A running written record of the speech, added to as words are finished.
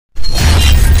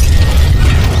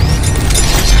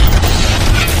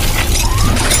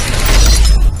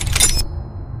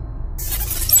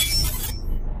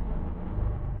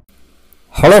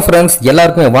Hello friends,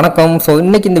 எல்லாருக்குமே வணக்கம். So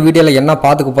இன்றைக்கி இந்த வீடியோவில் என்ன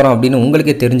பார்த்துக்க போகிறோம் அப்படின்னு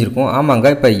உங்களுக்கே தெரிஞ்சிருக்கும்.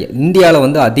 ஆமாங்க, இப்போ இந்தியாவில்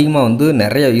வந்து அதிகமாக வந்து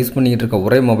நிறைய யூஸ் பண்ணிக்கிட்டு இருக்க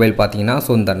ஒரே மொபைல் பார்த்தீங்கன்னா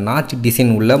இந்த நாச்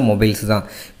டிசைன் உள்ள மொபைல்ஸ் தான்.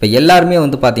 இப்போ எல்லாருமே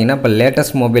வந்து பார்த்தீங்கன்னா இப்போ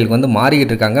லேட்டஸ்ட் மொபைலுக்கு வந்து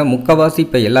மாறிக்கிட்டு இருக்காங்க. முக்கால்வாசி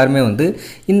இப்போ எல்லாருமே வந்து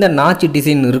இந்த நாச்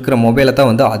டிசைன் இருக்கிற மொபைலை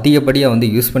தான் வந்து அதிகப்படியாக வந்து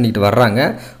யூஸ் பண்ணிக்கிட்டு வர்றாங்க.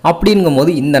 அப்படிங்கும்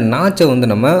போது இந்த நாச்சை வந்து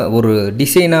நம்ம ஒரு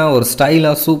டிசைனாக, ஒரு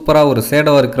ஸ்டைலாக, சூப்பராக ஒரு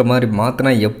ஷேடோவாக இருக்கிற மாதிரி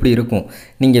மாற்றினா எப்படி இருக்கும்?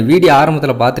 நீங்கள் வீடியோ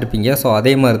ஆரம்பத்தில் பார்த்துருப்பீங்க. ஸோ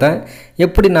அதே மாதிரி தான்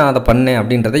எப்படி நான் அதை பண்ணேன்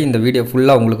அப்படின்றத இந்த வீடியோ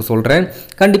ஃபுல்லாக உங்களுக்கு சொல்கிறேன்.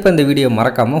 கண்டிப்பாக இந்த வீடியோ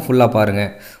மறக்காமல் ஃபுல்லாக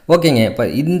பாருங்கள். ஓகேங்க, இப்போ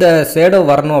இந்த ஷேடோ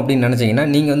வரணும் அப்படின்னு நினச்சிங்கன்னா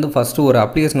நீங்கள் வந்து ஃபஸ்ட்டு ஒரு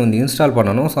அப்ளிகேஷன் வந்து இன்ஸ்டால்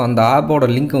பண்ணணும். ஸோ அந்த ஆப்போட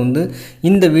லிங்க் வந்து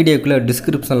இந்த வீடியோக்குள்ளே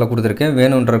டிஸ்கிரிப்ஷனில் கொடுத்துருக்கேன்.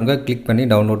 வேணுன்றவங்க கிளிக் பண்ணி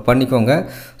டவுன்லோட் பண்ணிக்கோங்க.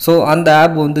 ஸோ அந்த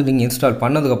ஆப் வந்து நீங்கள் இன்ஸ்டால்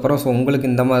பண்ணதுக்கப்புறம்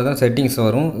உங்களுக்கு இந்த மாதிரி தான் செட்டிங்ஸ்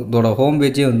வரும். இதோட ஹோம்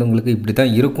பேஜே வந்து உங்களுக்கு இப்படி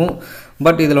தான் இருக்கும்.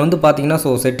 பட் இதில் வந்து பார்த்தீங்கன்னா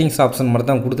செட்டிங்ஸ் ஆப்ஷன்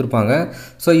மட்டும் தான் கொடுத்துருப்பாங்க.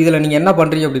 ஸோ இதில் நீங்கள் என்ன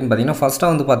பண்ணுறீங்க அப்படின்னு பார்த்தீங்கன்னா,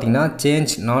 ஃபஸ்ட்டாக வந்து பார்த்தீங்கன்னா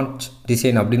சேஞ்ச் நாச்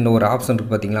டிசைன் அப்படின்ற ஒரு ஆப்ஷன்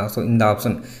இருக்குது பார்த்தீங்களா. ஸோ இந்த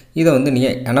ஆப்ஷன் இதை வந்து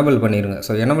நீங்கள் எனபிள் பண்ணிடுங்க.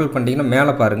 ஸோ எனபிள் பண்ணிட்டீங்கன்னா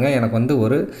மேலே பாருங்கள், எனக்கு வந்து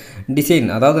ஒரு டிசைன்,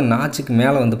 அதாவது நாச்சுக்கு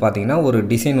மேலே வந்து பார்த்தீங்கன்னா ஒரு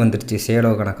டிசைன் வந்துடுச்சு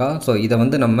ஷேடோ கணக்காக. ஸோ இதை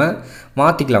வந்து நம்ம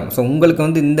மாற்றிக்கலாம். ஸோ உங்களுக்கு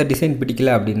வந்து இந்த டிசைன்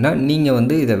பிடிக்கல அப்படின்னா நீங்கள்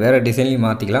வந்து இதை வேறு டிசைன்லையும்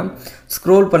மாற்றிக்கலாம்.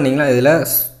 ஸ்க்ரோல் பண்ணிங்கன்னா இதில்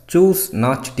சூஸ்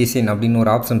நாச் டிசைன் அப்படின்னு ஒரு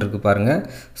ஆப்ஷன் இருக்குது பாருங்கள்.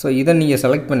 ஸோ இதை நீங்கள்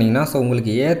செலக்ட் பண்ணிங்கன்னா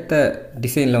உங்களுக்கு ஏற்ற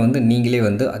டிசைனில் வந்து நீங்களே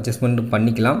வந்து அட்ஜஸ்ட்மெண்ட்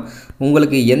பண்ணிக்கலாம்.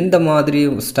 உங்களுக்கு எந்த மாதிரி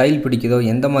ஸ்டைல் பிடிக்குதோ,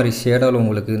 எந்த மாதிரி ஷேடோவில்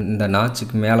உங்களுக்கு இந்த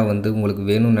நாச்சுக்கு மேலே வந்து உங்களுக்கு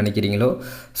வேணும்னு நினைக்கிறீங்களோ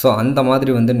ஸோ அந்த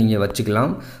மாதிரி வந்து நீங்கள்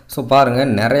வச்சுக்கலாம். ஸோ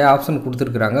பாருங்கள், நிறைய ஆப்ஷன்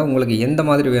கொடுத்துருக்குறாங்க. உங்களுக்கு எந்த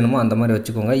மாதிரி வேணுமோ அந்த மாதிரி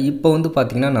வச்சுக்கோங்க. இப்போ வந்து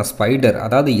பார்த்திங்கன்னா நான் ஸ்பைடர்,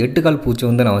 அதாவது 8 கால்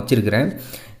பூச்சி வந்து நான் வச்சுருக்கிறேன்.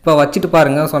 இப்போ வச்சுட்டு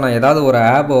பாருங்கள். ஸோ நான் ஏதாவது ஒரு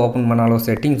ஆப்பை ஓப்பன் பண்ணாலும்,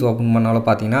 செட்டிங்ஸ் ஓப்பன் பண்ணாலும்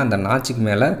பார்த்தீங்கன்னா அந்த நாச்சுக்கு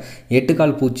மேலே 8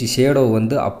 கால் பூச்சி ஷேடோ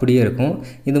வந்து அப்படியே இருக்கும்.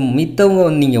 இது மித்தவங்க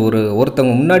வந்து நீங்கள்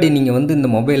ஒருத்தவங்க முன்னாடி நீங்கள் வந்து இந்த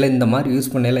மொபைலை இந்த மாதிரி யூஸ்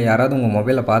பண்ணல யாராவது உங்கள்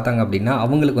மொபைலை பார்த்தாங்க அப்படின்னா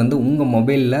அவங்களுக்கு வந்து உங்கள்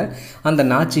மொபைலில் அந்த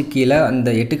நாச்சு கீழே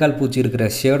அந்த 8 கால் பூச்சி இருக்கிற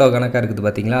ஷேடோ கணக்காக இருக்குது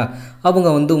பார்த்தீங்களா, அவங்க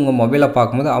வந்து உங்கள் மொபைலை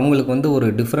பார்க்கும்போது அவங்களுக்கு வந்து ஒரு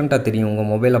டிஃப்ரெண்ட்டாக தெரியும் உங்கள்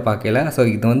மொபைலை பார்க்கல. ஸோ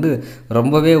இது வந்து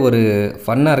ரொம்பவே ஒரு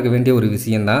ஃபன்னாக இருக்க வேண்டிய ஒரு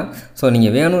விஷயந்தான். ஸோ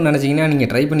நீங்கள் வேணும்னு நினச்சிங்கன்னா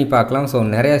நீங்கள் ட்ரை பண்ணி பார்க்கலாம். ஸோ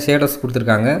நிறைய ஷேடோஸ்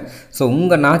கொடுத்துருக்காங்க. ஸோ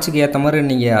உங்கள் நாச்சுக்கு ஏற்ற மாதிரி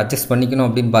நீங்கள் அட்ஜஸ்ட் பண்ணிக்கணும்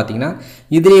அப்படின்னு பார்த்தீங்கன்னா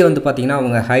இதுலேயே வந்து பார்த்தீங்கன்னா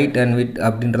அவங்க ஹைட் அண்ட் விட்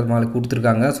அப்படின்றது மாதிரி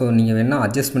கொடுத்துருக்காங்க. ஸோ நீங்கள் வேணால்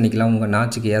அட்ஜஸ்ட் பண்ணிக்கலாம் உங்கள்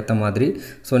நாச்சுக்கு ஏற்ற மாதிரி.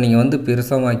 ஸோ நீங்கள் வந்து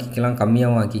பெருசாகவும் ஆக்கிக்கலாம்,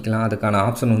 கம்மியாகவும் ஆக்கிக்கலாம். அதுக்கான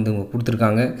ஆப்ஷன் வந்து உங்கள்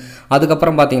கொடுத்துருக்காங்க.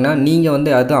 அதுக்கப்புறம் பார்த்தீங்கன்னா நீங்கள்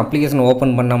வந்து அதுவும் அப்ளிகேஷன்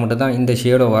ஓப்பன் பண்ணால் மட்டும் தான் இந்த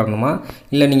ஷேடோ வரணுமா,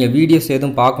 இல்லை நீங்கள் வீடியோஸ்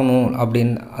எதுவும் பார்க்கணும்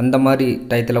அப்படின்னு அந்த மாதிரி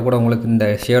டயத்தில் கூட உங்களுக்கு இந்த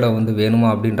ஷேடோ வந்து வேணுமா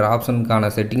அப்படின்ற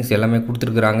ஆப்ஷனுக்கான செட்டிங்ஸ் எல்லாமே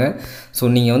கொடுத்துருக்குறாங்க.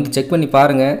 ஸோ நீங்கள் வந்து செக் பண்ணி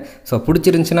பாருங்கள். ஸோ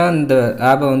பிடிச்சிருந்துச்சுன்னா இந்த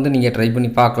ஆப்பை வந்து நீங்கள் ட்ரை பண்ணி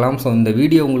பார்க்கலாம். ஸோ இந்த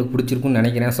வீடியோ உங்களுக்கு பிடிச்சிருக்குன்னு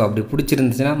நினைக்கிறேன். ஸோ அப்படி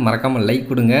பிடிச்சிருந்துச்சுன்னா மறக்காமல் லைக்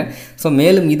கொடுங்க. ஸோ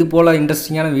மேலும் இது போல்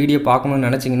இன்ட்ரெஸ்டிங்கான வீடியோ பார்க்கணுன்னு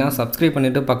நினச்சிங்கன்னா சப்ஸ்கிரைப்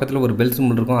பண்ணிவிட்டு பக்கத்தில் ஒரு பெல்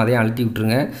சிம்பிள் இருக்கும், அதையும் அழுத்தி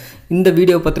விட்டுருங்க. இந்த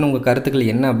வீடியோ பற்றின உங்கள்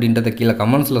கருத்துக்கள் என்ன அப்படின்றத கீழே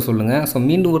கமெண்ட்ஸில் சொல்லுங்கள். ஸோ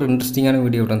மீண்டும் ஒரு இன்ட்ரெஸ்டிங்கான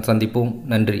வீடியோவுடன் சந்திப்போம்.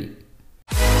 நன்றி.